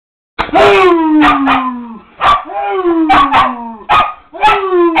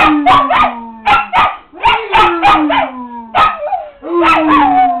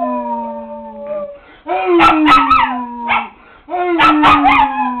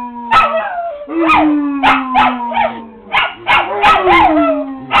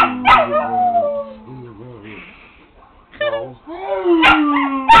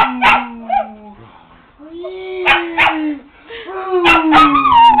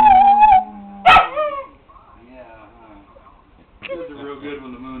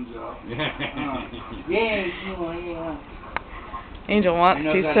Angel wants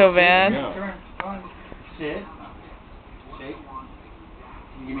to so bad. Come here. Come on. Sit. Shake.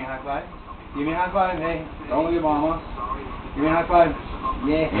 Give me a high five. Give me a high five. Hey, don't look at mama. Give me a high five.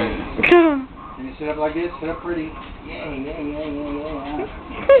 Yeah. Can you sit up like this? Sit up pretty. Yeah. Yeah.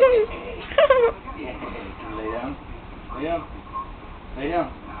 Lay down. Lay down. Lay down.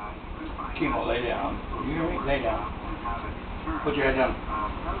 Kimo, lay down. You hear me? Lay down. Put your head down.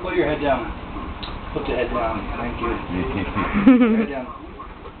 Put your head down. Put the head down. Thank you. Put your head down.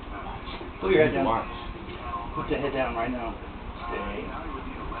 Put your head down. Put the head down right now. Stay.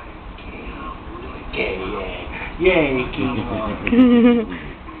 Okay. Yay, Kimo.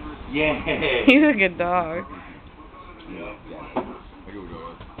 Yay. He's a good dog. Yeah.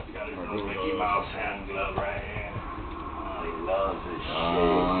 Got his little Mickey Mouse hand glove right here. Oh, he loves this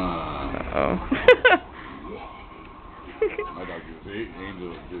shit. Uh-oh. My dog do it.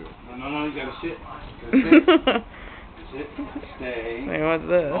 Angel do it. No, you gotta sit. Gotta sit. Sit. Stay. Hey, what's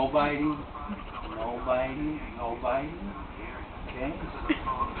this? No biting. No biting. No biting. Okay.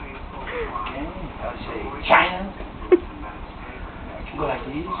 Okay. Gotta say China. Go like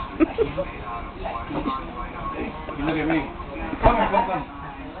these. Like these. Like these. Okay. You look at me. Come here, come.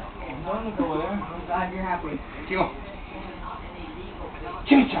 Don't look over there. I'm glad you're happy. Kimo.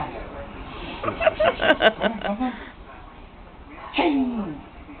 Jimmy China. Come. Ching!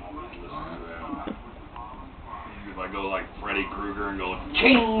 If I go like Freddy Krueger and go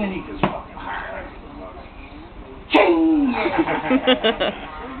Ching! And he goes fucking hard. Ching!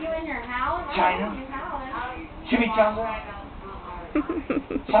 Were you in your howl? China. Jimmy China.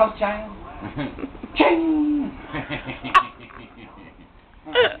 South China. Ching!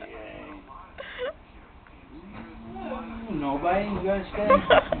 No biting, you gotta stay.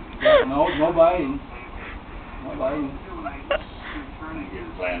 No biting. No biting.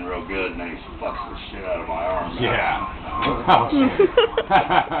 He's playing real good, and then he fucks the shit out of my arm. Yeah. And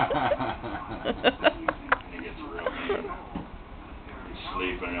he gets real mean. He's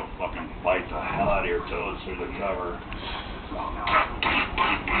sleeping, he'll fucking bite the hell out of your toes through the cover.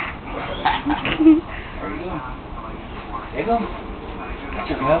 There you go. There you go. That's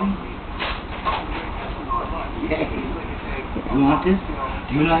your belly. Yay. You want this?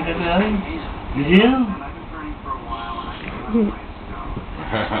 Do you like that belly? You do?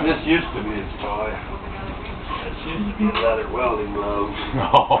 This used to be his toy. This used to be a leather welding glove.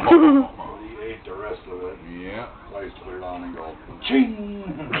 He ate the rest of it. Yeah. So I used to put it on and go, Ching!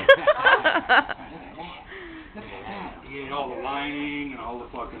 he ate all the lining and all the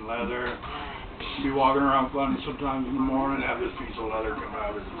fucking leather. Be walking around funny sometimes in the morning, have this piece of leather come out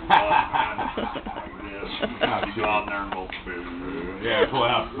of his butt, like this. He'd go out there and go, Yeah, pull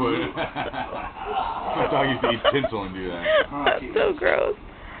out. Put it. My dog used to eat tinsel and do that. That's so gross.